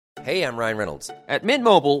Hey, I'm Ryan Reynolds. At Mint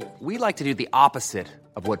Mobile, we like to do the opposite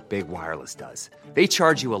of what Big Wireless does. They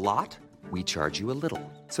charge you a lot, we charge you a little.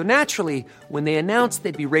 So naturally, when they announced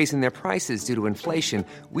they'd be raising their prices due to inflation,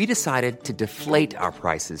 we decided to deflate our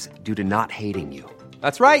prices due to not hating you.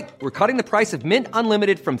 That's right. We're cutting the price of Mint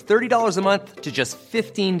Unlimited from $30 a month to just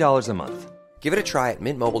 $15 a month. Give it a try at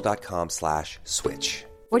mintmobile.com/switch.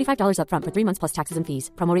 $45 up front for 3 months plus taxes and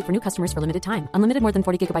fees. Promo rate for new customers for limited time. Unlimited more than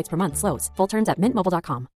 40 gigabytes per month. Slows full terms at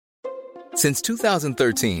mintmobile.com. Since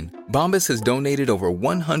 2013, Bombas has donated over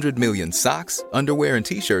 100 million socks, underwear, and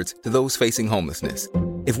T-shirts to those facing homelessness.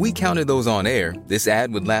 If we counted those on air, this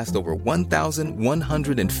ad would last over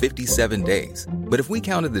 1,157 days. But if we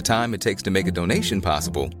counted the time it takes to make a donation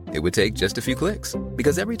possible, it would take just a few clicks.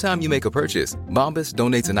 Because every time you make a purchase, Bombas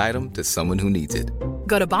donates an item to someone who needs it.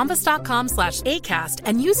 Go to bombas.com/ACAST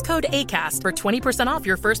and use code ACAST for 20% off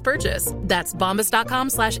your first purchase. That's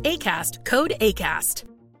bombas.com/ACAST, code ACAST.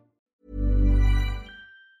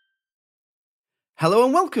 Hello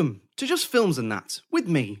and welcome to Just Films and That, with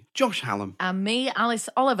me, Josh Hallam. And me, Alice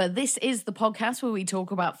Oliver. This is the podcast where we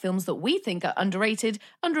talk about films that we think are underrated,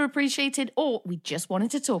 underappreciated, or we just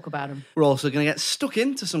wanted to talk about them. We're also going to get stuck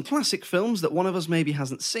into some classic films that one of us maybe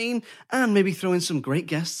hasn't seen, and maybe throw in some great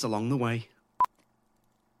guests along the way.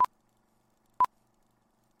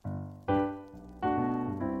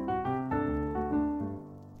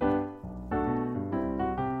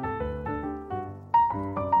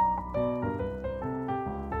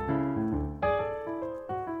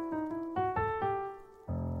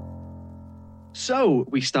 So,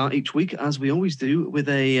 we start each week, as we always do, with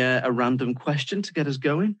a random question to get us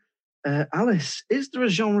going. Alice, is there a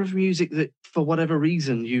genre of music that, for whatever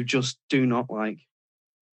reason, you just do not like?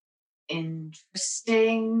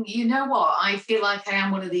 Interesting. You know what? I feel like I am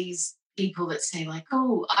one of these people that say, like,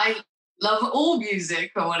 oh, I love all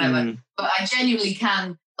music or whatever. But I genuinely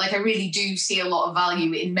can, like, I really do see a lot of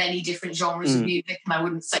value in many different genres of music. And I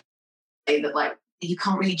wouldn't say that, like, you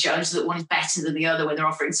can't really judge that one is better than the other when they're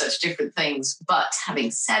offering such different things. But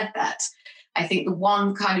having said that, I think the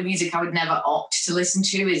one kind of music I would never opt to listen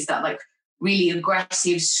to is that like really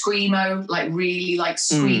aggressive screamo, like really like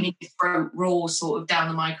screaming throat raw sort of down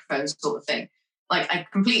the microphone sort of thing. Like I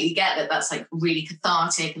completely get that that's like really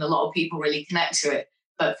cathartic and a lot of people really connect to it.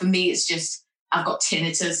 But for me, it's just, I've got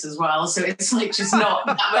tinnitus as well, so it's like just not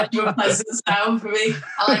that much of a pleasant sound for me.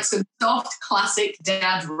 I like some soft, classic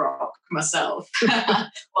dad rock myself.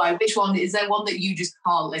 Why? Which one is there? One that you just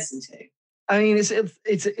can't listen to? I mean,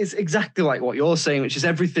 it's exactly like what you're saying, which is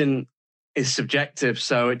everything is subjective,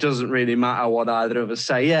 so it doesn't really matter what either of us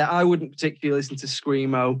say. Yeah, I wouldn't particularly listen to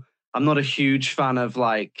screamo. I'm not a huge fan of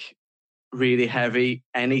like really heavy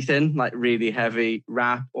anything, like really heavy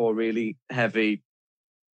rap or really heavy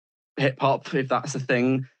hip hop, if that's a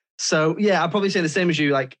thing. So yeah, I'd probably say the same as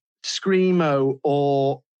you, like screamo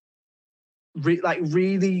or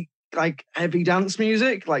really like heavy dance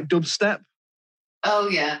music, like dubstep. Oh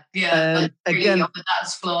yeah. Like really again on the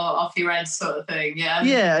dance floor, off your head sort of thing. Yeah.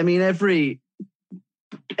 Yeah, I mean every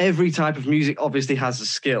type of music obviously has a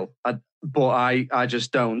skill, but I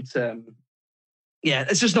just don't. Yeah,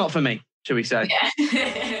 it's just not for me, shall we say?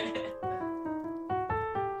 Yeah.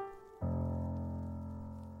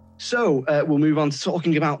 So we'll move on to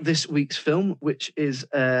talking about this week's film, which is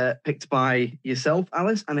picked by yourself,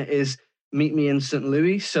 Alice, and it is Meet Me in St.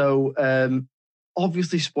 Louis. So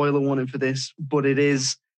obviously spoiler warning for this, but it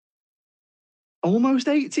is almost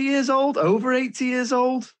 80 years old, over 80 years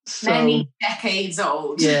old. So, many decades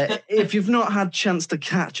old. Yeah, if you've not had a chance to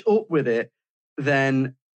catch up with it,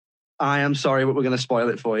 then I am sorry, but we're going to spoil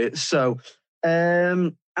it for you. So,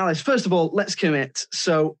 Alice, first of all, let's commit.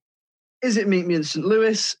 So, is it Meet Me in St.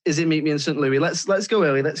 Louis? Is it Meet Me in St. Louis? Let's go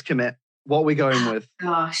early. Let's commit. What are we going with?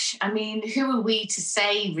 Gosh, I mean, who are we to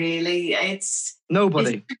say, really? It's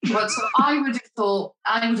nobody. So I would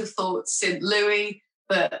have thought St. Louis,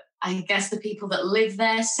 but I guess the people that live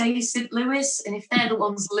there say St. Louis, and if they're the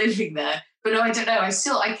ones living there, but no, I don't know. I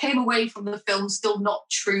came away from the film still not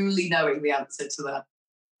truly knowing the answer to that.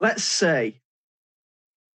 Let's say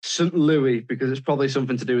St. Louis, because it's probably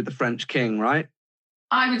something to do with the French king, right?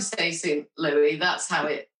 I would say St. Louis. That's how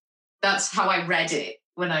I read it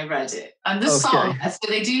when I read it. And the song, so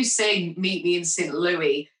they do sing Meet Me in St.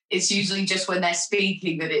 Louis. It's usually just when they're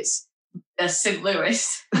speaking that it's St.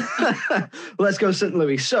 Louis. Let's go St.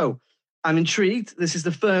 Louis. So I'm intrigued. This is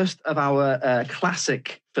the first of our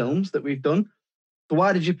classic films that we've done. But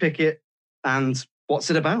why did you pick it and what's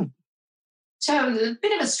it about? So a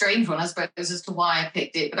bit of a strange one, I suppose, as to why I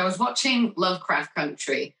picked it. But I was watching Lovecraft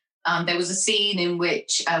Country, There was a scene in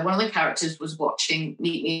which one of the characters was watching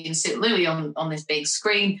Meet Me in St. Louis on this big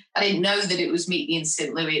screen. I didn't know that it was Meet Me in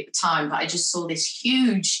St. Louis at the time, but I just saw this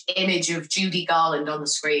huge image of Judy Garland on the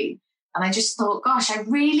screen. And I just thought, gosh, I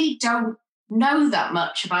really don't know that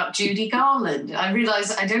much about Judy Garland. I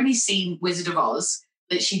realised I'd only seen Wizard of Oz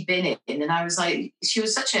that she'd been in. And I was like, she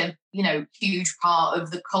was such a, huge part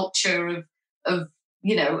of the culture of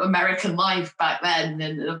American life back then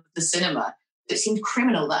and of the cinema. It seemed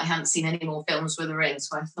criminal that I hadn't seen any more films with her in.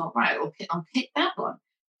 So I thought, right, I'll pick that one.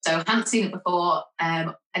 So I hadn't seen it before.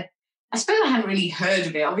 I suppose I hadn't really heard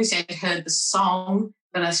of it. Obviously, I'd heard the song,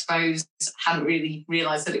 but I suppose hadn't really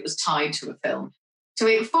realised that it was tied to a film. So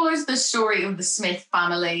it follows the story of the Smith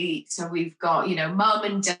family. So we've got, mum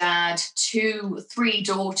and dad, 3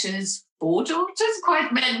 daughters, 4 daughters,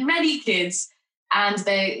 quite many kids. And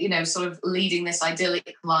they're, sort of leading this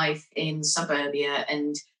idyllic life in suburbia,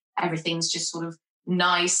 and everything's just sort of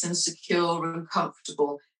nice and secure and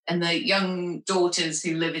comfortable. And the young daughters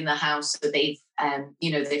who live in the house, they've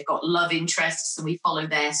got love interests, and we follow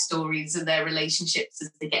their stories and their relationships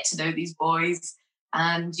as they get to know these boys.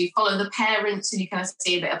 And you follow the parents, and you kind of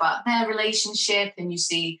see a bit about their relationship, and you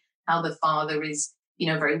see how the father is,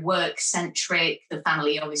 very work-centric. The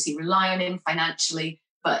family obviously rely on him financially,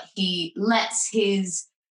 but he lets his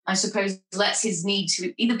need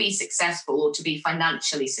to either be successful or to be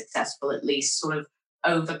financially successful, at least, sort of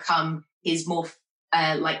overcome his more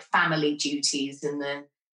family duties, and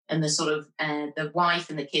the sort of the wife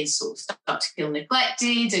and the kids sort of start to feel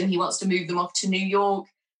neglected, and he wants to move them off to New York.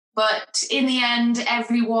 But in the end,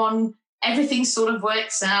 everything sort of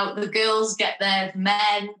works out. The girls get their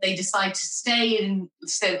men. They decide to stay in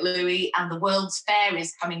St. Louis, and the World's Fair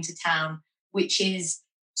is coming to town, which is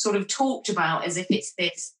sort of talked about as if it's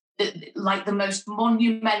like the most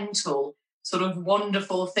monumental sort of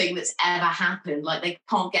wonderful thing that's ever happened. Like they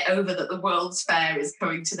can't get over that the World's Fair is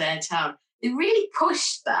coming to their town. They really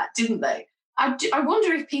pushed that, didn't they? I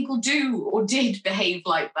wonder if people do or did behave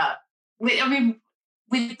like that. I mean,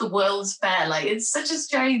 with the World's Fair, like it's such a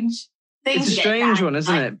strange thing. It's a strange one,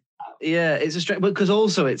 isn't it? Yeah, it's a strange, because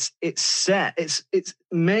also it's set. It's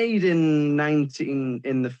made in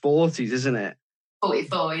the 40s, isn't it?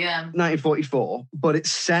 44, yeah. 1944, but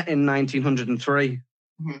it's set in 1903.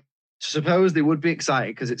 Mm-hmm. So suppose they would be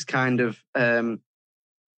excited because it's kind of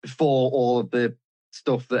before all of the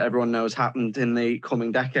stuff that everyone knows happened in the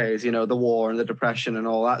coming decades, the war and the Depression and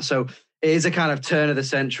all that. So it is a kind of turn of the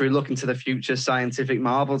century, look into the future, scientific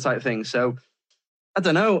marvel type thing. So I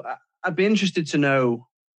don't know. I'd be interested to know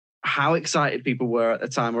how excited people were at the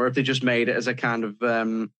time, or if they just made it as a kind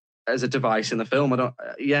of as a device in the film.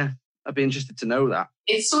 I'd be interested to know that.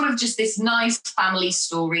 It's sort of just this nice family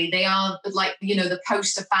story. They are like, the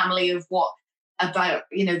poster family of what about,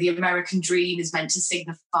 the American dream is meant to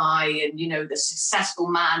signify, and, the successful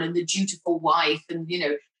man and the dutiful wife, and,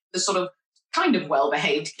 the sort of kind of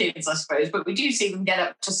well-behaved kids, I suppose. But we do see them get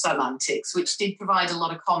up to some antics, which did provide a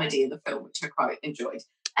lot of comedy in the film, which I quite enjoyed.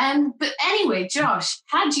 But anyway, Josh,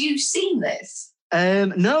 had you seen this?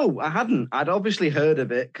 No, I hadn't. I'd obviously heard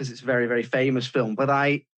of it because it's a very, very famous film, but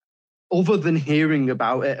other than hearing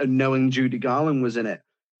about it and knowing Judy Garland was in it,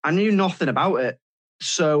 I knew nothing about it.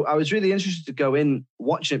 So I was really interested to go in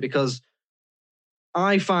watching it, because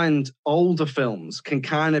I find older films can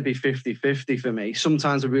kind of be 50-50 for me.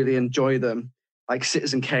 Sometimes I really enjoy them. Like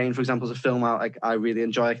Citizen Kane, for example, is a film I really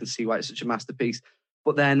enjoy. I can see why it's such a masterpiece.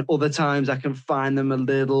 But then other times I can find them a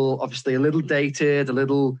little dated, a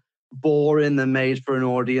little boring. They're made for an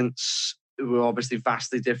audience who are obviously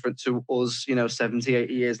vastly different to us, 70,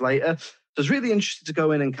 80 years later. So I was really interested to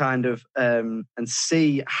go in and kind of and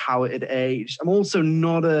see how it had aged. I'm also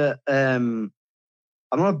not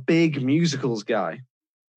I'm not a big musicals guy.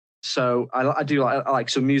 So I like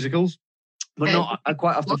some musicals, but I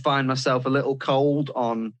quite often find myself a little cold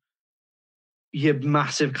on your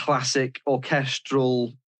massive classic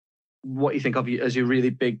orchestral, what you think of as your really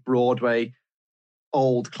big Broadway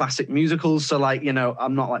old classic musicals. So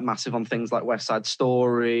I'm not massive on things like West Side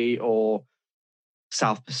Story or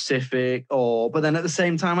South Pacific, but then at the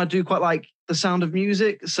same time I do quite like The Sound of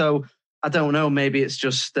Music. So I don't know, maybe it's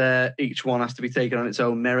just each one has to be taken on its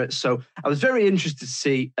own merits. So I was very interested to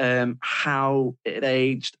see how it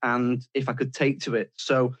aged and if I could take to it.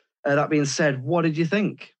 So that being said, what did you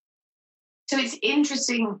think? So it's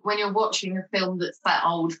interesting when you're watching a film that's that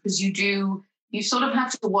old, because you sort of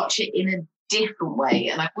have to watch it in a different way.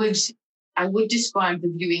 And I would describe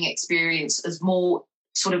the viewing experience as more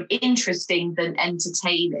sort of interesting than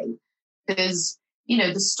entertaining, because,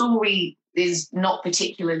 the story is not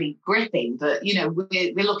particularly gripping, but,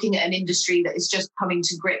 we're looking at an industry that is just coming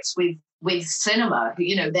to grips with with cinema.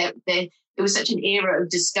 You know, it was such an era of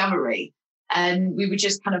discovery, and we were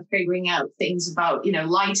just kind of figuring out things about, you know,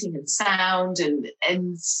 lighting and sound,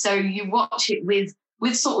 and so you watch it with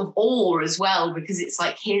sort of awe as well, because it's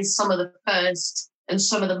like, here's some of the first and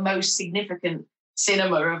some of the most significant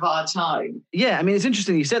cinema of our time. Yeah, I mean, it's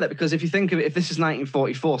interesting you say that, because if you think of it, if this is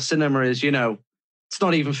 1944, cinema is, you know, it's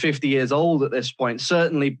not even 50 years old at this point.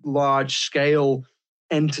 Certainly large scale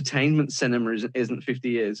entertainment cinema isn't 50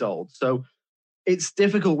 years old. So it's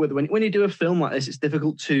difficult when you do a film like this, it's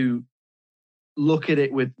difficult to look at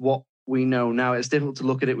it with what we know now. It's difficult to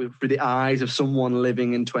look at it through the eyes of someone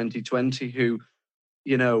living in 2020 who,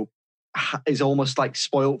 you know, is almost like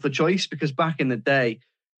spoiled for choice, because back in the day,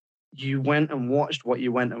 you went and watched what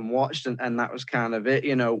you went and watched, and that was kind of it,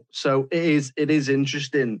 you know. So it is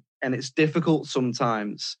interesting, and it's difficult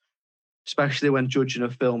sometimes, especially when judging a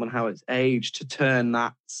film and how it's aged, to turn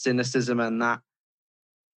that cynicism and that,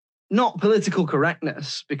 not political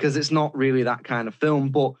correctness, because it's not really that kind of film,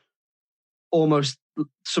 but almost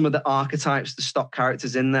some of the archetypes, the stock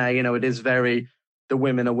characters in there, you know, it is very, the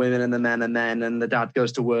women are women and the men are men, and the dad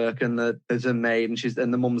goes to work, and there's a maid,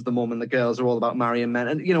 and the mum's the mum, and the girls are all about marrying men,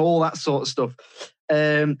 and, you know, all that sort of stuff.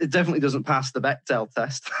 It definitely doesn't pass the Bechdel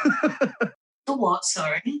test. The what,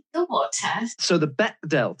 sorry? The what test? So the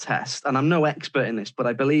Bechdel test, and I'm no expert in this, but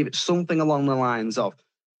I believe it's something along the lines of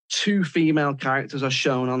 2 female characters are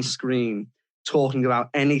shown on screen talking about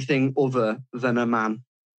anything other than a man.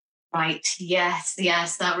 Right. Yes.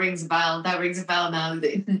 That rings a bell. That rings a bell now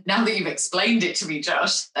that you've explained it to me,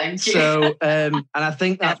 Josh. Thank you. So, and I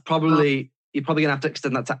think that's probably, you're probably going to have to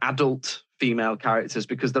extend that to adult female characters,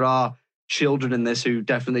 because there are children in this who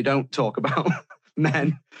definitely don't talk about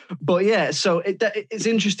men. But yeah, so it's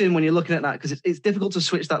interesting when you're looking at that, because it's difficult to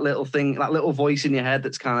switch that little thing, that little voice in your head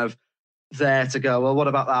that's kind of there to go, well, what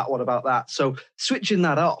about that? What about that? So switching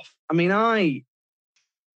that off, I mean,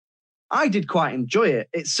 I did quite enjoy it.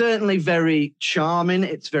 It's certainly very charming.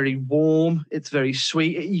 It's very warm. It's very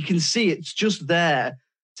sweet. You can see it's just there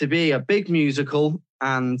to be a big musical,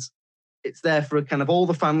 and it's there for a kind of all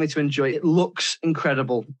the family to enjoy. It looks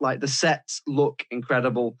incredible. Like, the sets look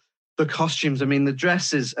incredible. The costumes, I mean, the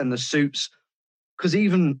dresses and the suits, because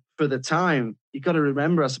even for the time, you've got to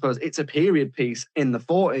remember, I suppose, it's a period piece in the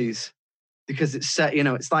 40s. Because it's set, you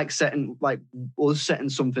know, it's like setting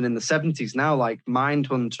something in the 70s now, like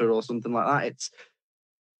Mindhunter or something like that.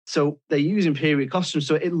 So they're using period costumes,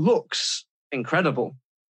 so it looks incredible.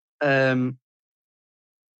 I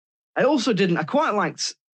quite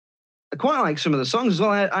liked some of the songs as well.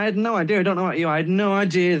 I had no idea. I don't know about you. I had no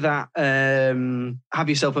idea that "Have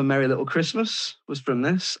Yourself a Merry Little Christmas" was from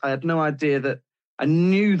this. I had no idea that. I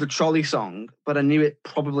knew the trolley song, but I knew it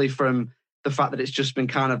probably from the fact that it's just been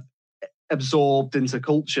kind of absorbed into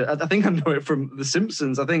culture. I think I know it from The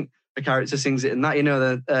Simpsons. I think the character sings it in that, you know,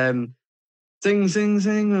 the sing, sing,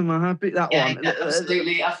 sing, am I happy? That one. Yeah,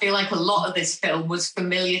 absolutely. I feel like a lot of this film was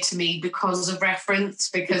familiar to me because of reference,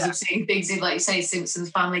 because of seeing things in, like you say,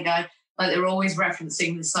 Simpsons, Family Guy, like they're always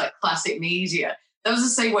referencing this like classic media. That was the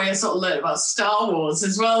same way I sort of learned about Star Wars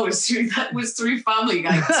as well, was through Family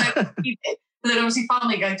Guy. But then obviously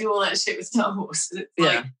Family Guy do all that shit with Star Wars. It's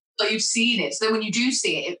like you've seen it. So then when you do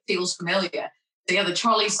see it, it feels familiar. So yeah, the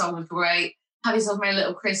trolley song was great. Have Yourself a Merry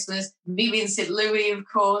Little Christmas. Meet Me in St. Louis, of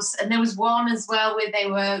course. And there was one as well where they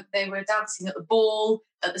were dancing at the ball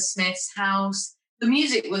at the Smiths' house. The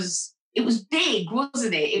music was big,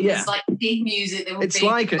 wasn't it? It was like big music. It's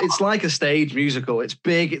like a stage musical. It's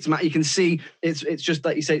big. You can see it's just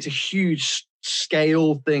like you say. It's a huge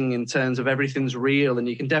scale thing in terms of everything's real, and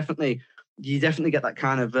you definitely get that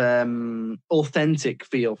kind of authentic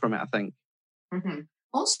feel from it, I think. Mm-hmm.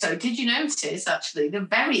 Also, did you notice, actually, the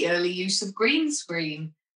very early use of green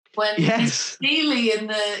screen? When Neely and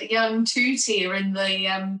the young Tootie are in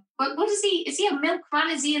the... what is he? Is he a milkman?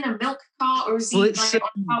 Is he in a milk cart? Or is he on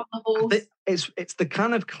top of the horse? It's the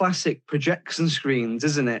kind of classic projection screens,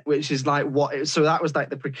 isn't it? Which is like so that was like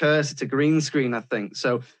the precursor to green screen, I think.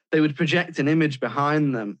 So they would project an image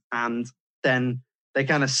behind them, and then they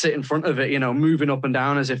kind of sit in front of it, you know, moving up and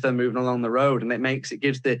down as if they're moving along the road. And it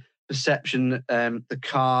gives the perception the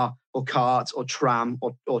car or cart or tram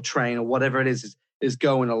or train or whatever it is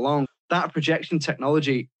going along. That projection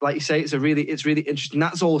technology, like you say, it's really interesting.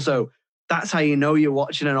 That's how you know you're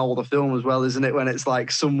watching an older film as well, isn't it? When it's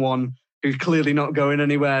like someone who's clearly not going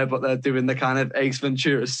anywhere, but they're doing the kind of Ace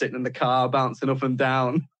Ventura sitting in the car, bouncing up and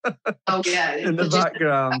down. Oh yeah, in the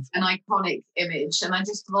background. An iconic image, and I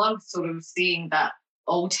just love sort of seeing that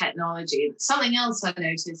old technology. Something else I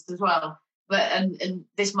noticed as well But and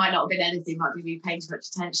this might not have been anything, might be me paying too much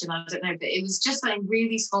attention, I don't know. But it was just something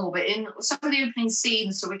really small. But in some of the opening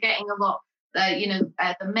scenes, so we're getting a lot.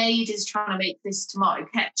 The maid is trying to make this tomato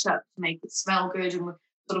ketchup to make it smell good, and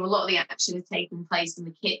sort of a lot of the action is taking place in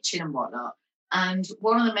the kitchen and whatnot. And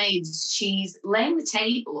one of the maids, she's laying the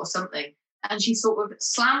table or something, and she sort of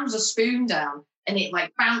slams a spoon down, and it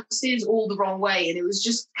like bounces all the wrong way, and it was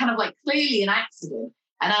just kind of like clearly an accident.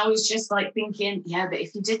 And I was just like thinking, yeah, but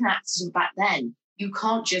if you did an accident back then, you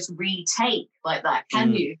can't just retake like that,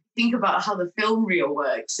 can you? Think about how the film reel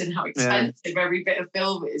works and how expensive every bit of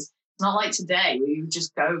film is. It's not like today where you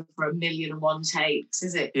just go for 1,000,001 takes,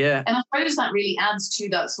 is it? Yeah. And I suppose that really adds to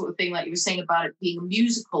that sort of thing, like you were saying about it being a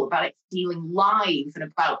musical, about it feeling live and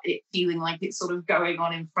about it feeling like it's sort of going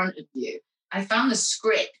on in front of you. I found the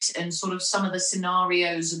script and sort of some of the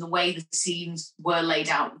scenarios and the way the scenes were laid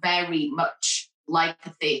out very much like a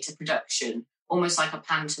theatre production, almost like a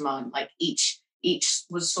pantomime. Like each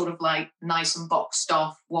was sort of like nice and boxed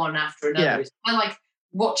off one after another. Yeah. It's kind of like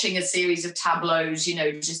watching a series of tableaus,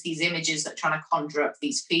 just these images that are trying to conjure up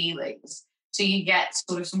these feelings. So you get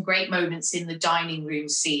sort of some great moments in the dining room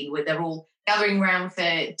scene where they're all gathering around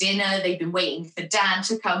for dinner. They've been waiting for Dad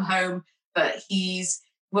to come home, but he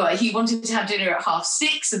wanted to have dinner at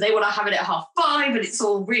 6:30 and they want to have it at 5:30, and it's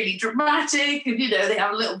all really dramatic. And, they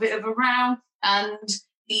have a little bit of a row. And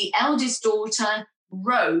the eldest daughter,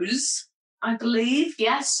 Rose, I believe,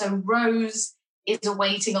 yes. So Rose is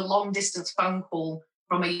awaiting a long distance phone call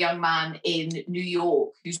from a young man in New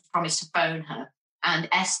York who's promised to phone her. And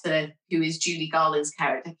Esther, who is Julie Garland's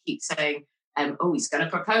character, keeps saying, he's going to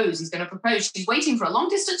propose. He's going to propose. She's waiting for a long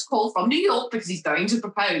distance call from New York because he's going to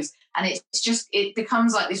propose. And it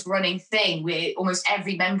becomes like this running thing where almost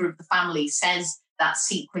every member of the family says that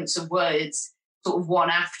sequence of words sort of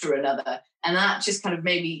one after another. And that just kind of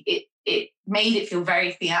made it feel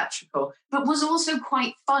very theatrical, but was also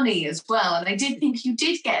quite funny as well. And I did think you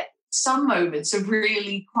did get some moments of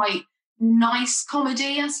really quite nice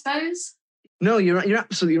comedy, I suppose. No, you're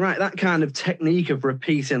absolutely right. That kind of technique of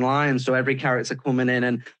repeating lines, so every character coming in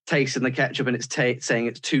and tasting the ketchup and it's saying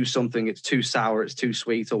it's too something, it's too sour, it's too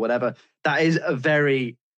sweet or whatever. That is a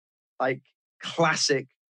very classic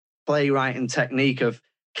playwriting technique of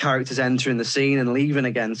characters entering the scene and leaving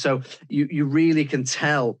again. So you really can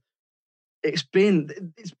tell it's been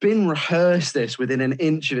rehearsed this within an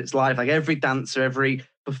inch of its life. Like every dancer, every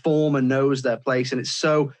performer knows their place, and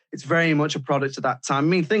it's very much a product of that time. I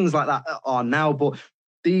mean, things like that are now, but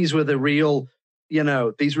these were the real,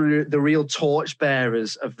 these were the real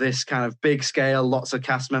torchbearers of this kind of big scale, lots of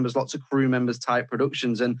cast members, lots of crew members type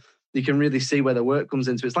productions, and you can really see where the work comes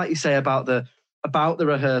into. It's like you say about the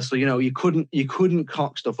rehearsal, you couldn't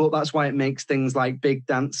cock stuff up. That's why it makes things like big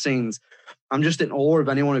dance scenes. I'm just in awe of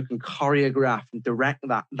anyone who can choreograph and direct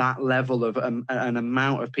that level of an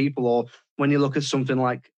amount of people. Or when you look at something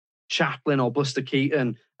like Chaplin or Buster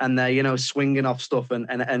Keaton and they're, swinging off stuff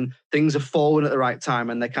and things are falling at the right time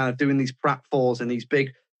and they're kind of doing these pratfalls and these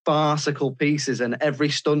big farcical pieces and every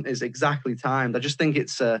stunt is exactly timed. I just think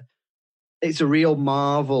it's a real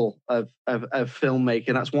marvel of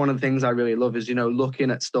filmmaking. That's one of the things I really love is,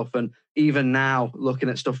 looking at stuff and even now looking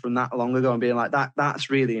at stuff from that long ago and being like, that's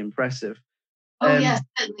really impressive. Oh, yes,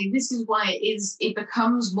 certainly. This is why it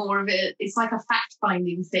becomes more of it's like a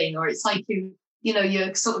fact-finding thing, or it's like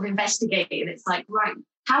you're sort of investigating. It's like, right,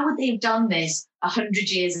 how would they have done this 100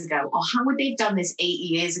 years ago? Or how would they have done this 80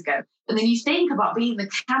 years ago? And then you think about being the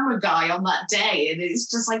camera guy on that day, and it's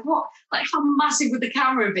just like, what? Like, how massive would the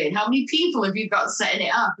camera have been? How many people have you got setting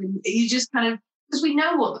it up? And you just kind of, because we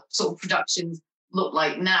know what sort of productions look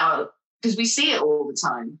like now, because we see it all the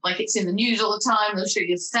time. Like, it's in the news all the time. They'll show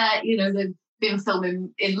you a set, they've been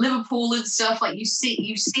filming in Liverpool and stuff. Like, you see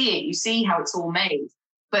it, you see how it's all made.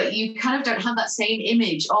 But you kind of don't have that same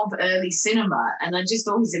image of early cinema. And I just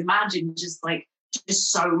always imagine just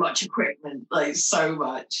so much equipment, like so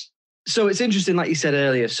much. So it's interesting, like you said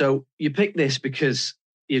earlier. So you picked this because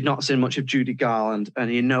you've not seen much of Judy Garland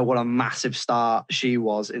and you know what a massive star she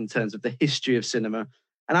was in terms of the history of cinema.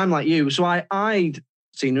 And I'm like you. So I'd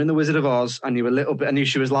seen her in The Wizard of Oz. I knew a little bit. I knew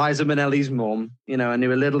she was Liza Minnelli's mum. I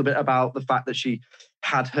knew a little bit about the fact that she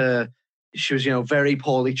was, very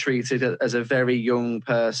poorly treated as a very young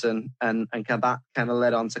person. And that kind of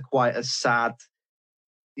led on to quite a sad,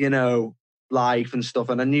 life and stuff.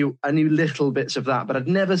 And I knew little bits of that, but I'd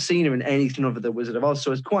never seen her in anything other than Wizard of Oz.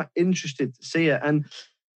 So I was quite interested to see her. And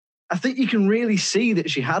I think you can really see that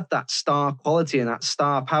she had that star quality and that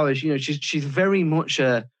star power. She's very much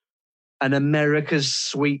an America's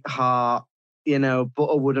sweetheart,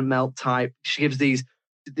 butter wouldn't melt type. She gives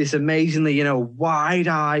this amazingly,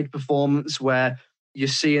 wide-eyed performance where you're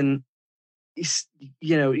seeing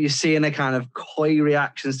you're seeing her kind of coy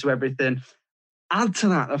reactions to everything. Add to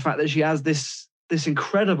that the fact that she has this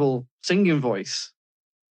incredible singing voice.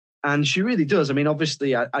 And she really does. I mean,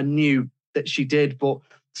 obviously, I knew that she did, but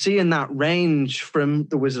seeing that range from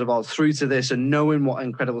The Wizard of Oz through to this and knowing what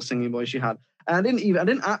incredible singing voice she had, and I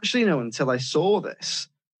didn't actually know until I saw this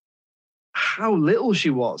how little she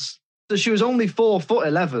was. So she was only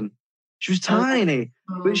 4'11". She was tiny,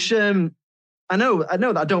 which I know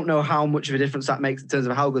that I don't know how much of a difference that makes in terms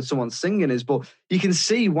of how good someone's singing is, but you can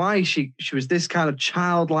see why she was this kind of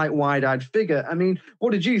childlike, wide-eyed figure. I mean,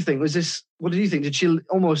 what did you think? What did you think? Did she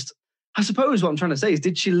almost, I suppose what I'm trying to say is,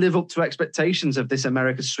 did she live up to expectations of this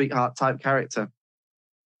America's Sweetheart type character?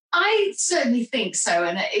 I certainly think so.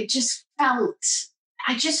 And I just felt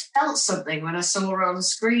something when I saw her on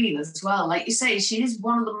screen as well. Like you say, she is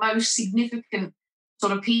one of the most significant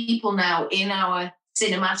sort of people now in our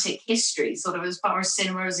cinematic history, sort of as far as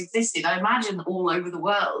cinema has existed, I imagine all over the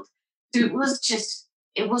world. So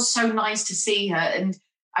it was so nice to see her. And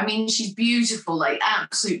I mean, she's beautiful, like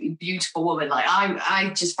absolutely beautiful woman. Like I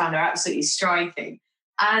just found her absolutely striking.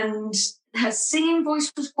 And her singing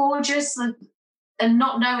voice was gorgeous. And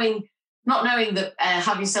not knowing that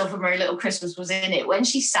Have Yourself a Merry Little Christmas was in it, when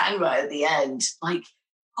she sang right at the end, like,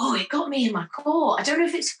 oh, it got me in my core. I don't know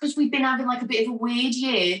if it's because we've been having like a bit of a weird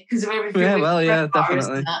year because of everything. Yeah, well, yeah,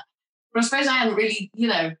 definitely. But I suppose I hadn't really,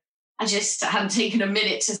 I just hadn't taken a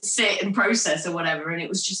minute to sit and process or whatever. And it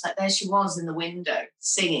was just like, there she was in the window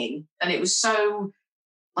singing. And it was so,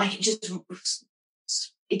 like, it just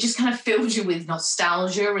kind of filled you with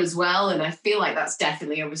nostalgia as well. And I feel like that's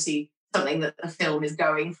definitely obviously something that the film is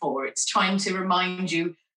going for. It's trying to remind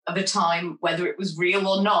you of a time, whether it was real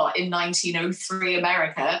or not, in 1903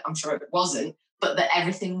 America, I'm sure it wasn't, but that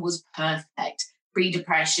everything was perfect,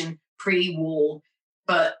 pre-depression, pre-war.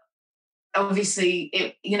 But obviously,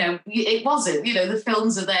 it wasn't. The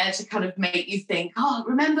films are there to kind of make you think, oh,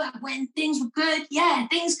 remember when things were good? Yeah,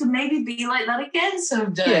 things could maybe be like that again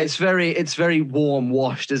someday. Yeah, it's very warm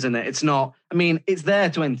washed, isn't it? It's not, I mean, it's there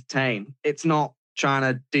to entertain. It's not trying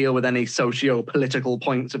to deal with any socio-political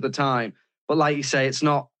points of the time. But like you say,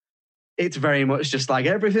 it's very much just like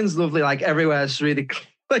everything's lovely, like everywhere's really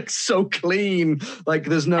like so clean. Like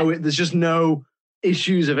there's just no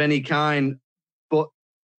issues of any kind. But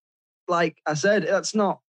like I said, it's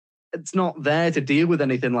not there to deal with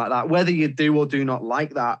anything like that. Whether you do or do not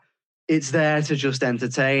like that, it's there to just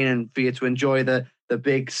entertain and for you to enjoy the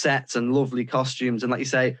big sets and lovely costumes. And like you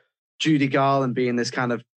say, Judy Garland being this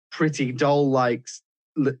kind of pretty doll-like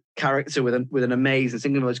character with an amazing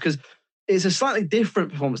singing voice, because it's a slightly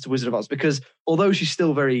different performance to Wizard of Oz, because although she's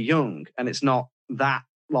still very young and it's not that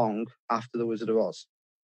long after The Wizard of Oz,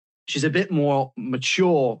 she's a bit more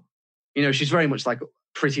mature. She's very much like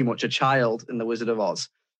pretty much a child in The Wizard of Oz.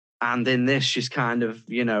 And in this, she's kind of,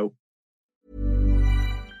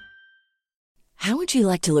 How would you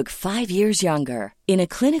like to look 5 years younger? In a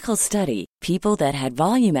clinical study, people that had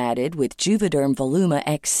volume added with Juvederm Voluma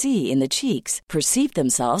XC in the cheeks perceived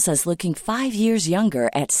themselves as looking 5 years younger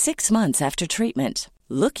at 6 months after treatment.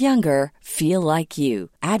 Look younger, feel like you.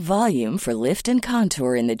 Add volume for lift and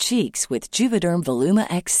contour in the cheeks with Juvederm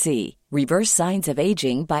Voluma XC. Reverse signs of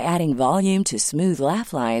aging by adding volume to smooth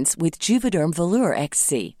laugh lines with Juvederm Volure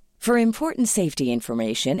XC. For important safety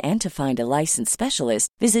information and to find a licensed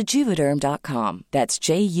specialist, visit Juvederm.com. That's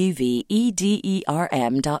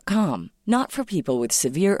JUVEDERM.com. Not for people with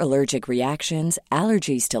severe allergic reactions,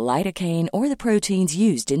 allergies to lidocaine, or the proteins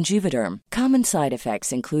used in Juvederm. Common side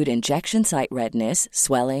effects include injection site redness,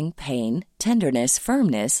 swelling, pain, tenderness,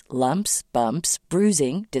 firmness, lumps, bumps,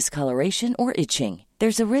 bruising, discoloration, or itching.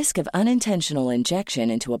 There's a risk of unintentional injection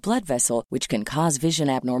into a blood vessel, which can cause vision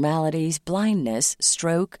abnormalities, blindness,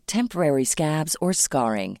 stroke, temporary scabs, or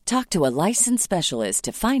scarring. Talk to a licensed specialist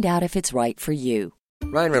to find out if it's right for you.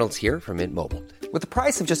 Ryan Reynolds here from Mint Mobile. With the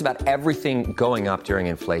price of just about everything going up during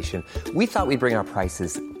inflation, we thought we'd bring our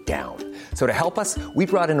prices down. So to help us, we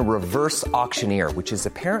brought in a reverse auctioneer, which is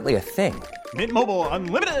apparently a thing. Mint Mobile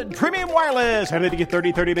Unlimited Premium Wireless. How to get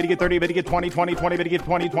 30, 30, bit to get 30, bit to get 20, 20, 20, bit to get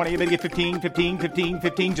 20, 20, bit to get 15, 15, 15,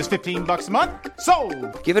 15, just $15 a month?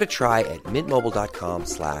 Sold! Give it a try at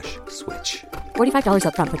mintmobile.com/switch. $45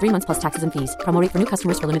 up front for 3 months plus taxes and fees. Promo rate for new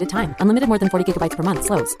customers for limited time. Unlimited more than 40 gigabytes per month.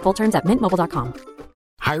 Slows full terms at mintmobile.com.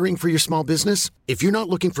 Hiring for your small business? If you're not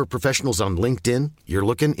looking for professionals on LinkedIn, you're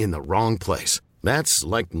looking in the wrong place. That's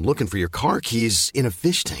like looking for your car keys in a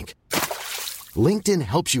fish tank. LinkedIn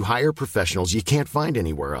helps you hire professionals you can't find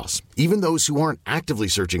anywhere else, even those who aren't actively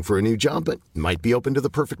searching for a new job but might be open to the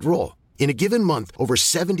perfect role. In a given month, over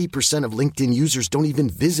 70% of LinkedIn users don't even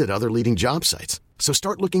visit other leading job sites. So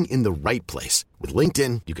start looking in the right place. With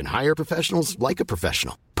LinkedIn, you can hire professionals like a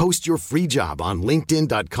professional. Post your free job on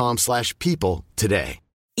linkedin.com/people today.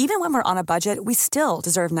 Even when we're on a budget, we still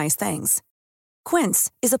deserve nice things. Quince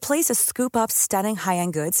is a place to scoop up stunning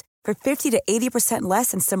high-end goods for 50 to 80%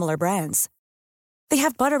 less than similar brands. They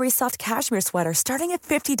have buttery soft cashmere sweaters starting at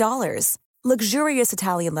 $50, luxurious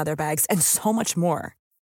Italian leather bags, and so much more.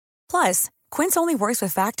 Plus, Quince only works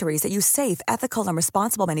with factories that use safe, ethical, and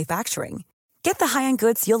responsible manufacturing. Get the high-end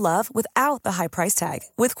goods you'll love without the high price tag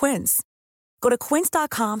with Quince. Go to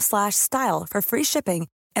quince.com/style for free shipping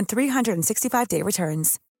and 365-day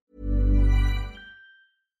returns.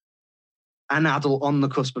 An adult on the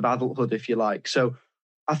cusp of adulthood, if you like. So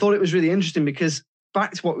I thought it was really interesting because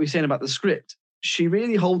back to what we were saying about the script, she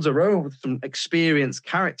really holds her own with some experienced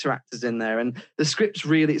character actors in there. And the script's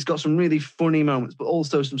really, it's got some really funny moments, but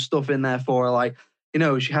also some stuff in there for her, like, you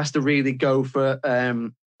know, she has to really go for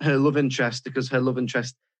her love interest, because her love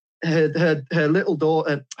interest, her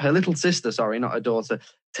little sister, sorry, not her daughter,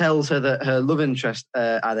 tells her that her love interest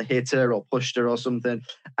either hit her or pushed her or something.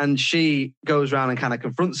 And she goes around and kind of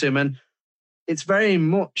confronts him. And it's very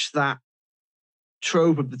much that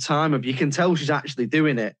trope of the time of, you can tell she's actually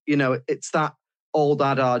doing it. You know, it's that old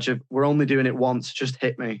adage of, we're only doing it once, just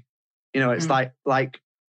hit me. You know, it's like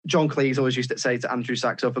John Cleese always used to say to Andrew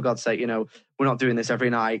Saxo, for God's sake, you know, we're not doing this every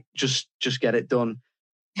night. Just get it done.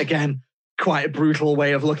 Again, quite a brutal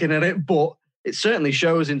way of looking at it, but it certainly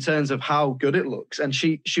shows in terms of how good it looks. And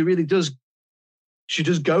she really does, she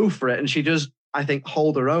does go for it. And she does, I think,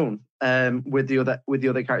 hold her own with the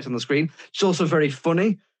other characters on the screen. She's also very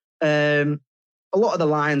funny. A lot of the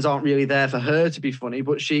lines aren't really there for her to be funny,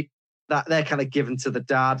 but they're kind of given to the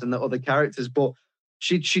dad and the other characters. But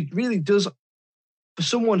she really does, for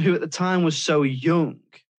someone who at the time was so young,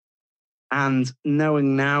 and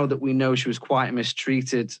knowing now that we know she was quite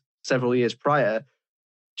mistreated several years prior,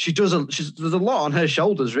 there's a lot on her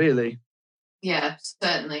shoulders, really. Yeah,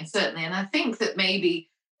 certainly. And I think that maybe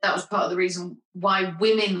that was part of the reason why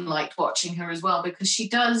women liked watching her as well, because she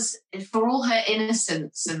does, for all her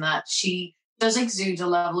innocence and that, she does exude a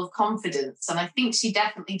level of confidence. And I think she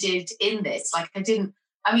definitely did in this.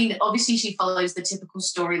 Obviously she follows the typical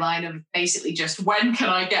storyline of basically just, when can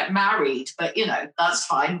I get married? But, you know, that's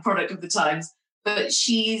fine, product of the times. But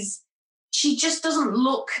she just doesn't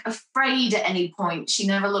look afraid at any point. She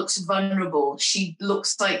never looks vulnerable. She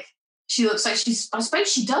looks like I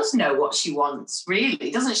suppose she does know what she wants,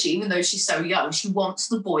 really, doesn't she? Even though she's so young, she wants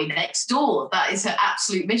the boy next door. That is her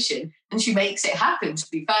absolute mission. And she makes it happen, to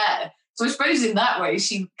be fair. So I suppose in that way,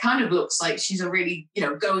 she kind of looks like she's a really, you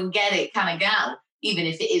know, go and get it kind of gal, even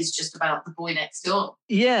if it is just about the boy next door.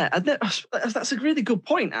 Yeah, that's a really good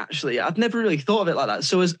point, actually. I'd never really thought of it like that.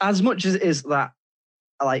 So as much as it is that,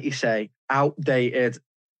 like you say, outdated,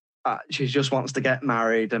 she just wants to get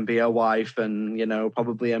married and be a wife and, you know,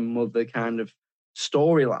 probably a mother kind of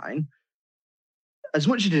storyline, as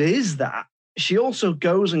much as it is that, she also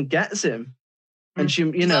goes and gets him. And she,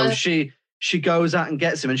 you know, she goes out and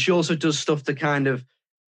gets him, and she also does stuff to kind of,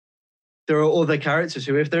 there are other characters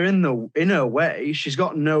who, if they're in her way, she's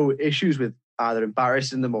got no issues with either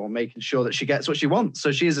embarrassing them or making sure that she gets what she wants.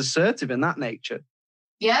 So she is assertive in that nature.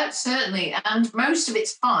 Yeah, certainly. And most of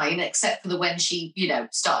it's fine, except for the when she, you know,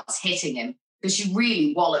 starts hitting him, because she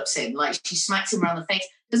really wallops him. Like, she smacks him around the face.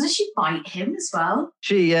 Doesn't she bite him as well?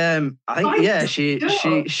 She, I think, yeah, she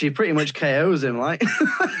pretty much KOs him, like.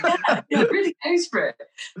 Yeah, really goes for it.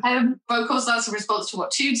 But of course, that's a response to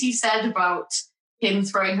what Tootie said about him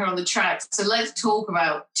throwing her on the tracks. So let's talk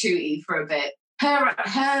about Tootie for a bit.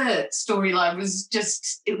 Her storyline was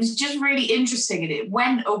just really interesting, and it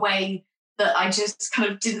went away that I just kind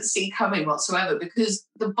of didn't see coming whatsoever, because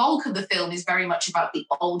the bulk of the film is very much about the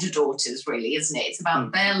older daughters, really, isn't it? It's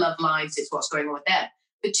about their love lives, it's what's going on with them.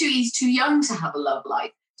 But Tootie's too young to have a love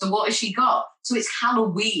life. So what has she got? So it's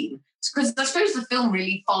Halloween. Because I suppose the film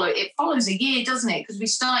really follows a year, doesn't it? Because we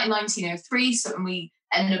start in 1903, and we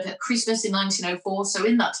end up at Christmas in 1904. So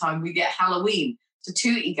in that time, we get Halloween. So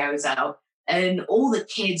Tootie goes out, and all the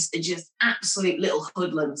kids are just absolute little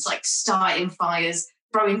hoodlums, like starting fires,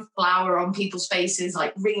 throwing flour on people's faces,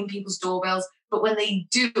 like ringing people's doorbells. But when they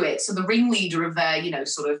do it, so the ringleader of their, you know,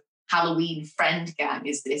 sort of Halloween friend gang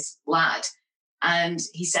is this lad. And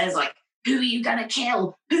he says, like, who are you going to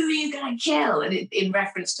kill? Who are you going to kill? And in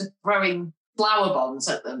reference to throwing flower bombs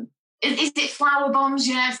at them. Is it flower bombs?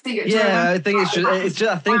 Yeah, I think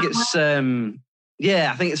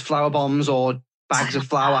it's flower bombs or bags of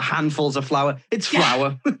flour, handfuls of flour. It's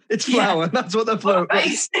flour. It's flour. That's what they're throwing.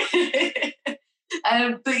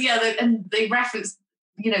 But yeah, and they reference,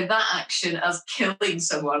 you know, that action as killing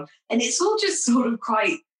someone. And it's all just sort of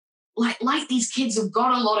quite like these kids have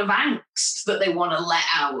got a lot of angst that they want to let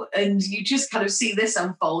out, and you just kind of see this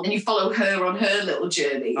unfold, and you follow her on her little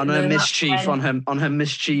journey, on her mischief, on her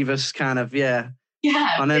mischievous kind of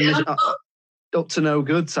on her up to no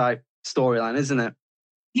good type storyline, isn't it?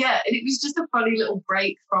 Yeah, and it was just a funny little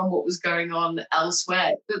break from what was going on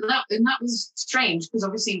elsewhere. But that was strange because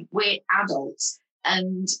obviously we're adults,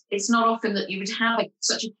 and it's not often that you would have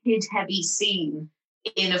such a kid-heavy scene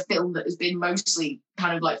in a film that has been mostly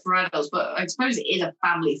kind of like for adults. But I suppose it is a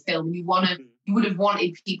family film. You would have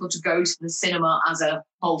wanted people to go to the cinema as a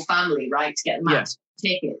whole family, right, to get the max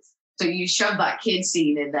tickets. So you shove that kid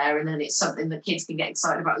scene in there, and then it's something that kids can get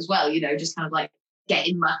excited about as well. Just kind of like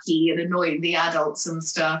getting mucky and annoying the adults and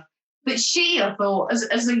stuff. But I thought,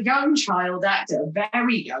 as a young child actor, a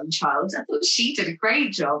very young child, I thought she did a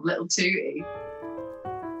great job, little Tootie.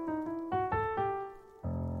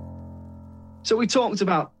 So we talked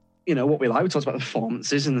about, what we like. We talked about the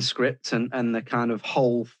performances and the script and the kind of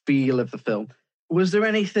whole feel of the film. Was there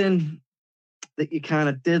anything that you kind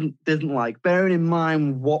of didn't like, bearing in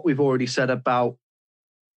mind what we've already said about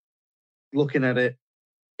looking at it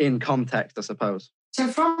in context, I suppose? So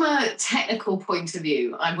from a technical point of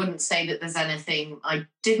view, I wouldn't say that there's anything I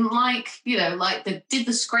didn't like. Did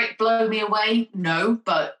the script blow me away? No,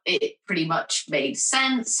 but it pretty much made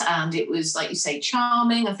sense, and it was, like you say,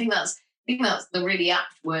 charming. I think that's the really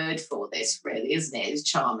apt word for this, really, isn't it? Is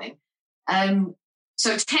charming.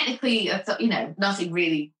 So technically, I thought, nothing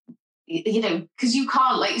really, because you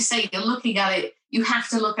can't, like you say, you're looking at it, you have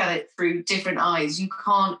to look at it through different eyes. You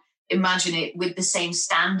can't imagine it with the same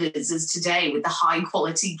standards as today, with the high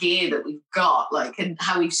quality gear that we've got, and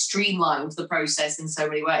how we've streamlined the process in so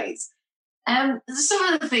many ways.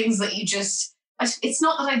 Some of the things that it's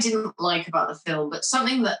not that I didn't like about the film, but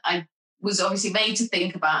something that I was obviously made to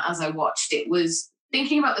think about as I watched it was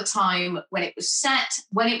thinking about the time when it was set,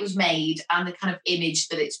 when it was made, and the kind of image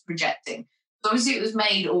that it's projecting. So obviously it was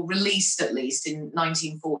made, or released at least, in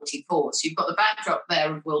 1944. So you've got the backdrop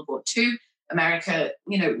there of World War II, America,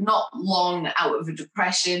 not long out of a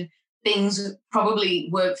depression. Things probably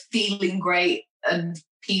weren't feeling great, and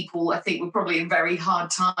people, I think, were probably in very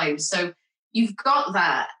hard times. So you've got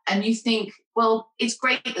that, and you think, well, it's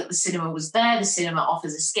great that the cinema was there. The cinema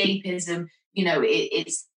offers escapism.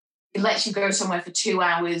 It lets you go somewhere for 2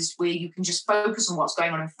 hours where you can just focus on what's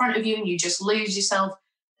going on in front of you, and you just lose yourself.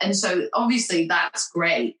 And so obviously that's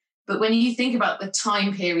great. But when you think about the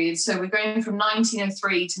time period, so we're going from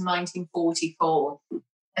 1903 to 1944,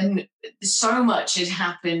 and so much had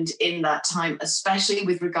happened in that time, especially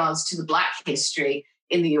with regards to the Black history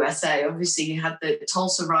in the USA. Obviously, you had the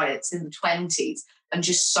Tulsa riots in the 20s, and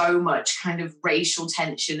just so much kind of racial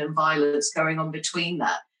tension and violence going on between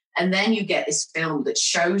that. And then you get this film that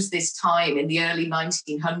shows this time in the early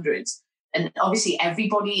 1900s. And obviously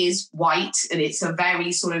everybody is white, and it's a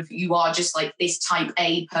very sort of, you are just like this type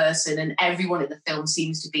A person, and everyone in the film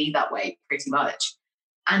seems to be that way pretty much.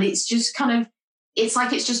 And it's just kind of, it's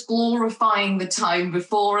like it's just glorifying the time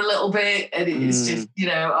before a little bit. And it's just,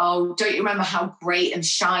 don't you remember how great and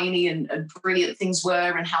shiny and brilliant things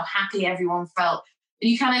were, and how happy everyone felt?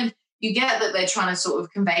 And you get that they're trying to sort of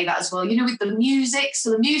convey that as well, with the music. So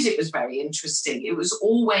the music was very interesting. It was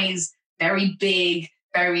always very big,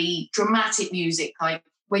 very dramatic music, like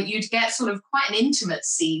where you'd get sort of quite an intimate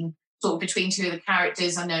scene sort of between two of the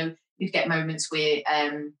characters. I know you'd get moments where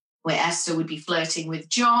Esther would be flirting with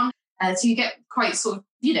John. So you get quite sort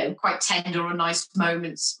of, quite tender or nice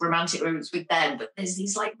moments, romantic moments with them. But there's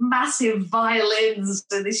these like massive violins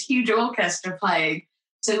and this huge orchestra playing.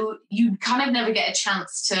 So you kind of never get a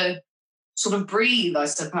chance to sort of breathe, I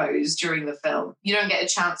suppose, during the film. You don't get a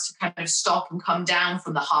chance to kind of stop and come down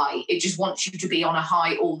from the high. It just wants you to be on a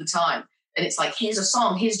high all the time. And it's like, here's a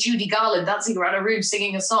song. Here's Judy Garland dancing around a room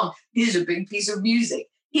singing a song. Here's a big piece of music.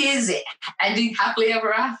 Here's it, ending happily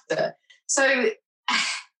ever after. So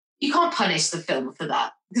you can't punish the film for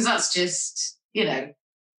that, because that's just, I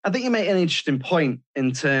think you make an interesting point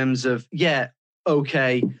in terms of,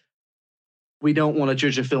 okay, we don't want to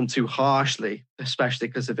judge a film too harshly, especially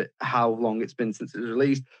because of how long it's been since it was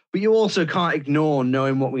released. But you also can't ignore,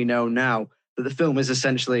 knowing what we know now, that the film is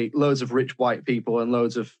essentially loads of rich white people and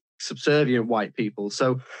loads of subservient white people.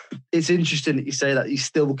 So it's interesting that you say that. We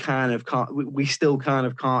still kind of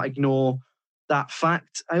can't ignore that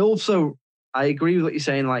fact. I agree with what you're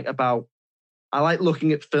saying, I like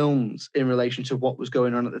looking at films in relation to what was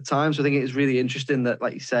going on at the time. So I think it is really interesting that,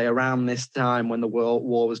 like you say, around this time when the World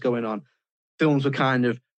War was going on, films were kind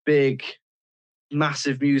of big,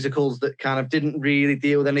 massive musicals that kind of didn't really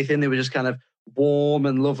deal with anything. They were just kind of warm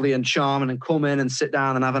and lovely and charming and come in and sit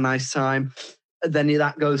down and have a nice time. then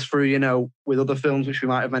that goes through, you know, with other films, which we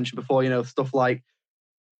might have mentioned before, you know, stuff like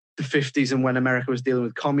the 50s and when America was dealing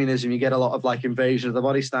with communism, you get a lot of like Invasion of the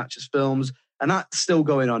Body Snatchers films. And that's still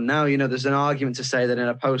going on now. You know, there's an argument to say that in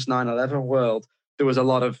a post 9/11 world, there was a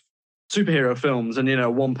lot of superhero films and, you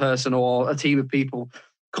know, one person or a team of people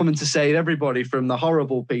coming to save everybody from the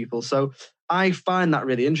horrible people. So I find that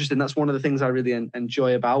really interesting. That's one of the things I really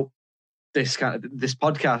enjoy about this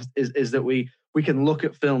podcast is that we can look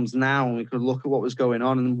at films now and we can look at what was going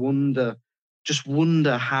on and wonder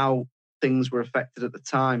how things were affected at the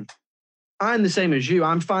time. I'm the same as you.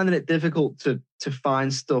 I'm finding it difficult to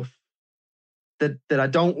find stuff that I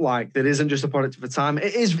don't like, that isn't just a product of the time.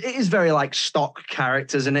 It is very like stock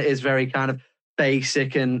characters, and it is very kind of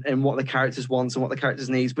basic and what the characters want and what the characters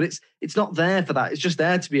needs, but it's not there for that. It's just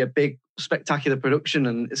there to be a big spectacular production,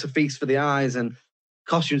 and it's a feast for the eyes, and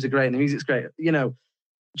costumes are great and the music's great. You know,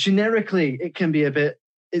 generically it can be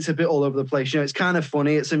it's a bit all over the place. You know, it's kind of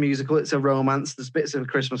funny, it's a musical, it's a romance, there's bits of a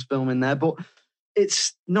Christmas film in there, but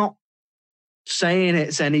it's not saying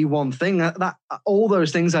it's any one thing. That all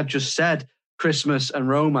those things I've just said, Christmas and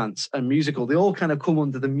romance and musical, they all kind of come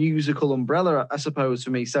under the musical umbrella, I suppose,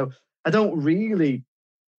 for me. So I don't really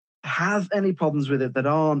have any problems with it that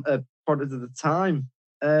aren't a product of the time.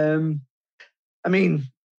 I mean,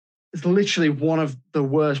 it's literally one of the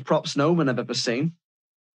worst prop snowmen I've ever seen.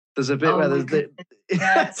 There's a bit where they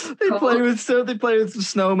play with some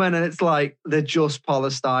snowmen, and it's like they're just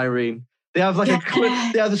polystyrene. They have like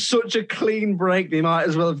they have such a clean break. They might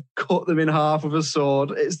as well have cut them in half with a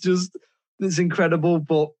sword. It's incredible.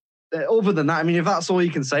 But other than that, I mean, if that's all you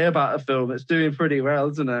can say about a film, it's doing pretty well,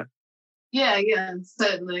 isn't it? Yeah,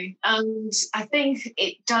 certainly. And I think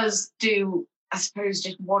it does do, I suppose,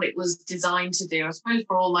 just what it was designed to do. I suppose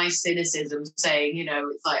for all my cynicism saying, you know,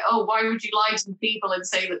 it's like, oh, why would you lie to people and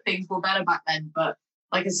say that things were better back then? But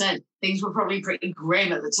like I said, things were probably pretty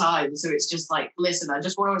grim at the time. So it's just like, listen, I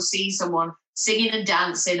just want to see someone singing and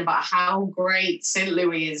dancing about how great St.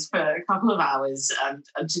 Louis is for a couple of hours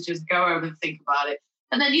and to just go home and think about it.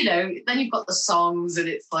 And then, you know, then you've got the songs, and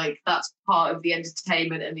it's like, that's part of the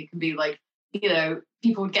entertainment. And it can be like, you know,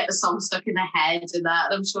 people would get the song stuck in their head and that.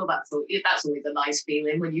 And I'm sure that's always a nice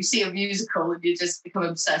feeling when you see a musical and you just become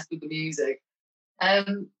obsessed with the music.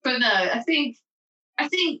 But no, I think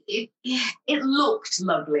it looked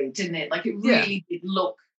lovely, didn't it? Like it really did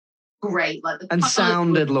look great. Like the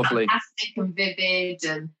sounded lovely, fantastic and vivid,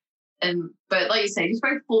 and but like you say, it's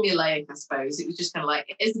very formulaic. I suppose it was just kind of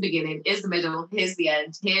like, here's the beginning, here's the middle, here's the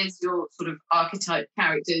end, here's your sort of archetype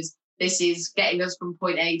characters. This is getting us from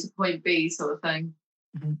point A to point B, sort of thing.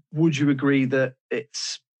 Would you agree that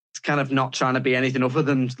it's kind of not trying to be anything other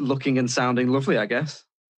than looking and sounding lovely, I guess?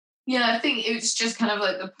 Yeah, I think it was just kind of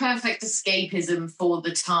like the perfect escapism for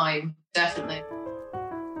the time, definitely.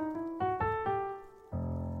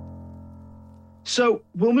 So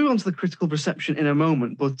we'll move on to the critical reception in a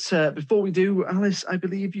moment, but before we do, Alice, I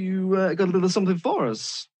believe you got a little something for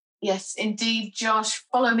us. Yes, indeed, Josh.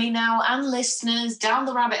 Follow me now and listeners down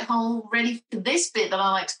the rabbit hole, ready for this bit that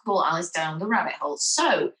I like to call Alice Down the Rabbit Hole.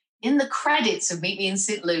 So in the credits of Meet Me in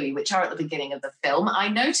St. Louis, which are at the beginning of the film, I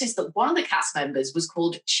noticed that one of the cast members was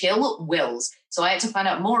called Chill Wills. So I had to find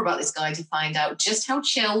out more about this guy to find out just how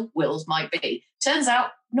chill Wills might be. Turns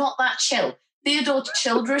out, not that chill. Theodore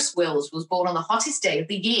Childress Wills was born on the hottest day of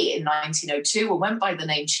the year in 1902 and went by the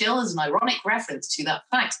name Chill as an ironic reference to that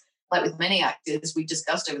fact. Like with many actors we've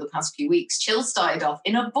discussed over the past few weeks, Chill started off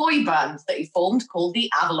in a boy band that he formed called the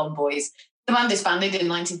Avalon Boys. The band disbanded in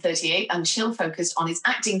 1938, and Chill focused on his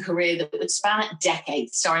acting career that would span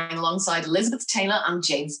decades, starring alongside Elizabeth Taylor and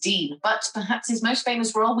James Dean. But perhaps his most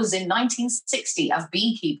famous role was in 1960 as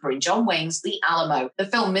beekeeper in John Wayne's The Alamo. The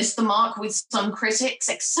film missed the mark with some critics,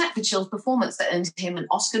 except for Chill's performance that earned him an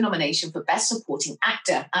Oscar nomination for Best Supporting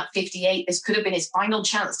Actor. At 58, this could have been his final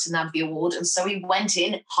chance to nab the award, and so he went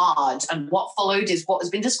in hard. And what followed is what has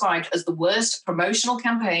been described as the worst promotional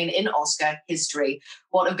campaign in Oscar history.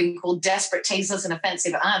 What have been called desperate, tasteless and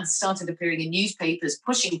offensive ads started appearing in newspapers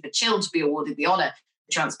pushing for Chill to be awarded the honour.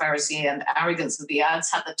 The transparency and arrogance of the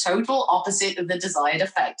ads had the total opposite of the desired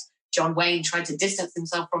effect. John Wayne tried to distance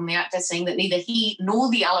himself from the actor, saying that neither he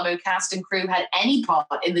nor the Alamo cast and crew had any part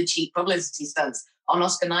in the cheap publicity stunts. On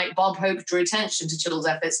Oscar night, Bob Hope drew attention to Chill's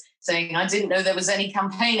efforts, saying, "I didn't know there was any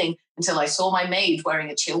campaigning until I saw my maid wearing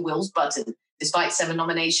a Chill Wills button." Despite 7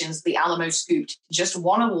 nominations, the Alamo scooped just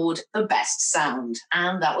 1 award, the Best Sound.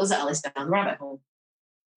 And that was Alice Down the Rabbit Hole.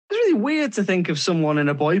 It's really weird to think of someone in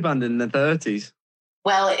a boy band in the 30s.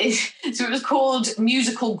 Well, so it was called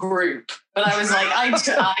Musical Group, but I was like,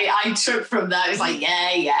 I took from that. It's like,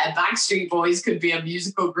 yeah, Backstreet Boys could be a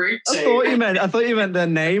musical group too. I thought you meant their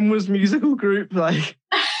name was Musical Group. Like,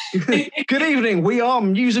 good evening, we are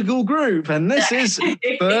Musical Group, and this is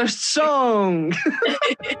first song.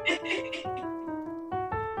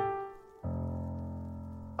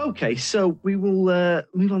 Okay, so we will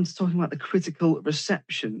move on to talking about the critical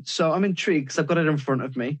reception. So I'm intrigued because I've got it in front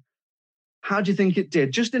of me. How do you think it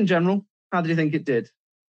did? Just in general, how did you think it did?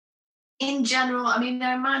 In general, I mean,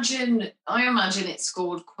 I imagine it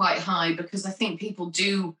scored quite high because I think people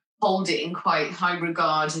do hold it in quite high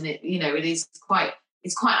regard, and it's quite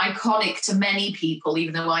iconic to many people,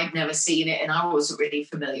 even though I'd never seen it and I wasn't really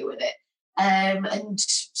familiar with it. And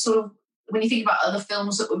sort of when you think about other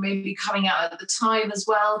films that were maybe coming out at the time as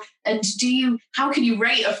well, and how can you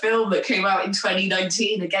rate a film that came out in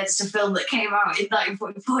 2019 against a film that came out in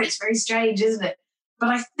 1944? It's very strange, isn't it?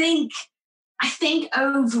 But I think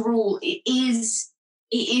overall it is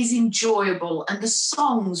enjoyable, and the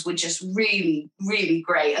songs were just really, really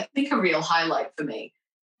great. I think a real highlight for me.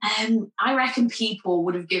 I reckon people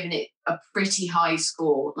would have given it a pretty high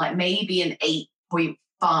score, like maybe an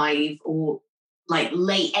 8.5 or like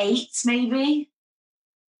late 8s, maybe.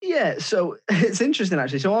 Yeah, so it's interesting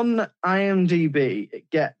actually. So on IMDb, it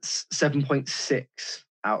gets 7.6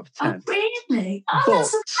 out of 10. Oh, really? That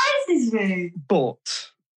surprises me.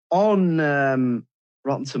 But on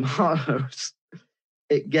Rotten Tomatoes,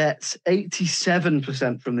 it gets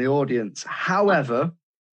 87% from the audience. However,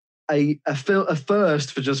 a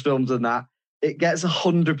first for just films and that, it gets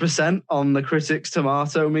 100% on the critics'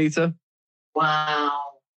 tomato meter. Wow.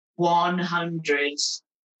 100.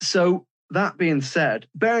 So that being said,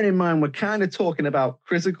 bearing in mind we're kind of talking about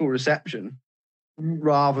critical reception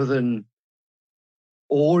rather than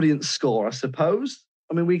audience score, I suppose.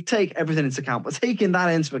 I mean, we take everything into account, but taking that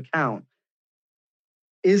into account,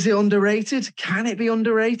 is it underrated? Can it be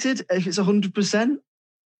underrated if it's 100%?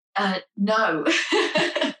 No.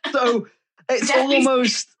 So it's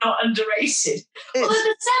almost not underrated. Well,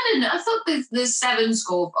 the 7, I thought the 7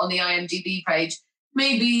 score on the IMDb page,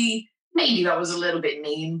 maybe that was a little bit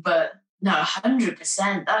mean, but no,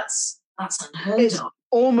 100%. That's unheard of.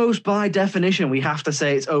 Almost by definition, we have to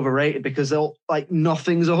say it's overrated because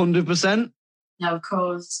nothing's 100%. No, of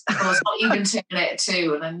course. Not even Terminator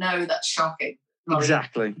 2, and I know that's shocking.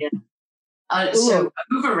 Exactly. So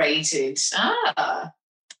overrated.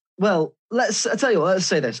 Well, let's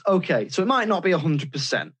say this. Okay, so it might not be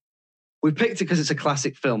 100%. We picked it because it's a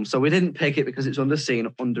classic film, so we didn't pick it because it's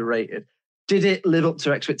underseen, underrated. Did it live up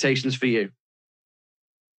to expectations for you?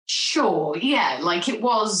 Sure, yeah. Like it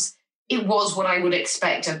was what I would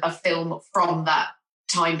expect a film from that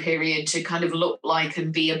time period to kind of look like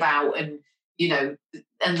and be about, and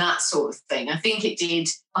and that sort of thing. I think it did.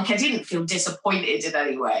 Like I didn't feel disappointed in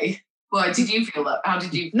any way. Well, did you feel that? How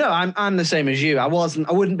did you? No, I'm the same as you. I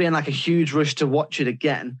wouldn't be in like a huge rush to watch it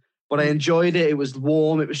again, but I enjoyed it. It was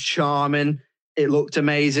warm. It was charming. It looked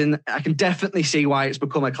amazing. I can definitely see why it's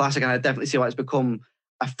become a classic, and I definitely see why it's become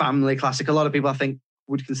a family classic. A lot of people, I think,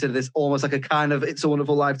 would consider this almost like a kind of It's a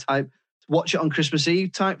Wonderful Life type, watch it on Christmas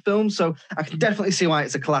Eve type film. So I can definitely see why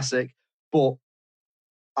it's a classic, but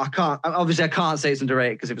I can't say it's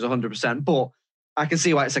underrated because it was 100%, but I can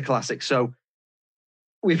see why it's a classic. So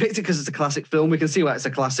we picked it because it's a classic film. We can see why it's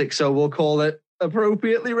a classic, so we'll call it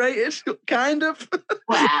appropriately rated, kind of.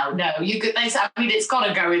 Wow, no, it's got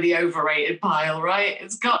to go in the overrated pile, right?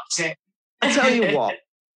 It's got to. I tell you what,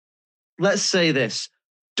 let's say this.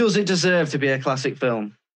 Does it deserve to be a classic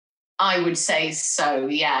film? I would say so,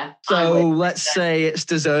 yeah. So let's say it's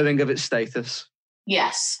deserving of its status.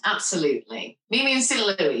 Yes, absolutely. Mimi and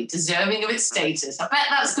Sid Louis, deserving of its status. I bet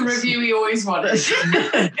that's the review we always wanted.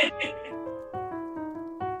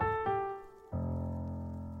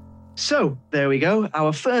 So there we go.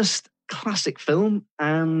 Our first classic film,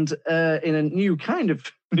 and in a new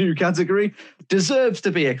category, deserves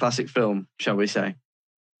to be a classic film, shall we say?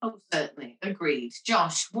 Oh, certainly. Agreed.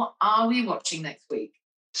 Josh, what are we watching next week?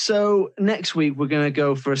 So next week, we're going to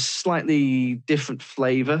go for a slightly different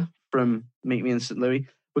flavour from Meet Me in St. Louis.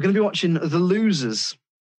 We're going to be watching The Losers.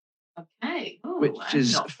 Okay. Oh, which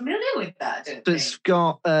I'm not familiar with that, I don't think.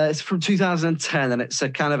 It's from 2010, and it's a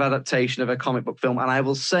kind of adaptation of a comic book film, and I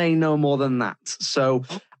will say no more than that. So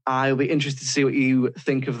I'll be interested to see what you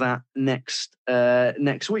think of that next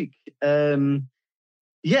week.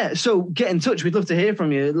 So get in touch. We'd love to hear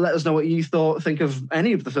from you. Let us know what you think of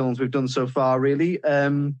any of the films we've done so far, really.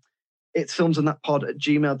 It's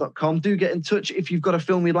filmsandthatpod@gmail.com. Do get in touch if you've got a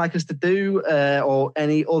film you'd like us to do, or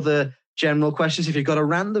any other general questions. If you've got a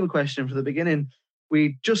random question from the beginning,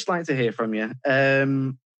 We'd just like to hear from you.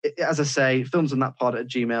 As I say,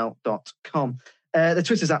 filmsandthatpod@gmail.com. The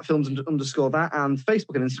Twitter's at films_that, and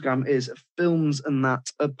Facebook and Instagram is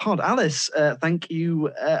filmsandthatpod. Alice, thank you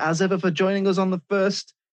as ever for joining us on the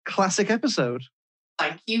first classic episode.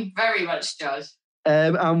 Thank you very much, Josh.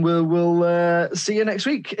 And we'll see you next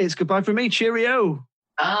week. It's goodbye from me. Cheerio.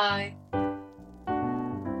 Bye.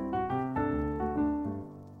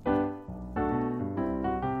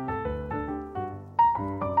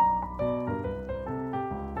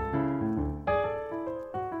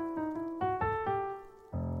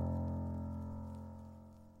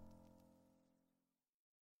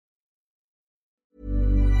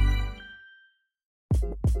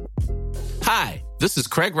 Hi, this is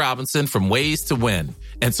Craig Robinson from Ways to Win,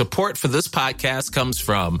 and support for this podcast comes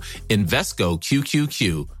from Invesco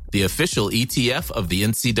QQQ, the official ETF of the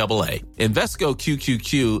NCAA. Invesco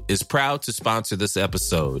QQQ is proud to sponsor this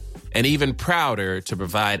episode, and even prouder to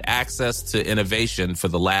provide access to innovation for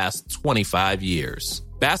the last 25 years.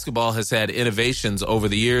 Basketball has had innovations over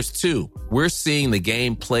the years, too. We're seeing the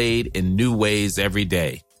game played in new ways every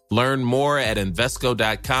day. Learn more at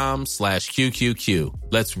Invesco.com/QQQ.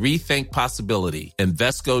 Let's rethink possibility.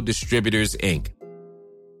 Invesco Distributors, Inc.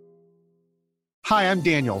 Hi, I'm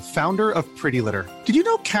Daniel, founder of Pretty Litter. Did you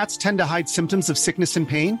know cats tend to hide symptoms of sickness and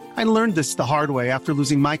pain? I learned this the hard way after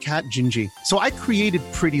losing my cat, Gingy. So I created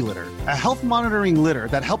Pretty Litter, a health monitoring litter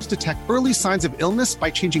that helps detect early signs of illness by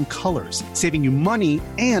changing colors, saving you money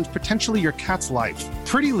and potentially your cat's life.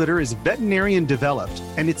 Pretty Litter is veterinarian developed,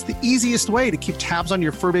 and it's the easiest way to keep tabs on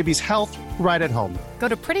your fur baby's health right at home. Go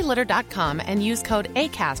to prettylitter.com and use code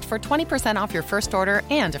ACAST for 20% off your first order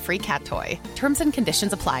and a free cat toy. Terms and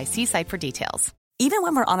conditions apply. See site for details. Even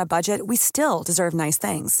when we're on a budget, we still deserve nice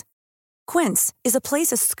things. Quince is a place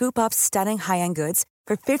to scoop up stunning high-end goods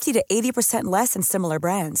for 50 to 80% less than similar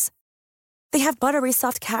brands. They have buttery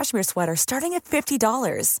soft cashmere sweaters starting at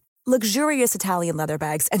 $50, luxurious Italian leather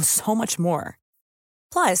bags, and so much more.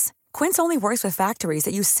 Plus, Quince only works with factories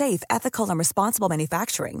that use safe, ethical, and responsible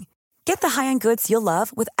manufacturing. Get the high-end goods you'll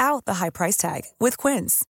love without the high price tag with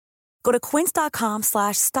Quince. Go to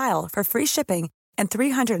quince.com/style for free shipping and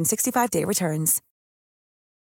 365-day returns.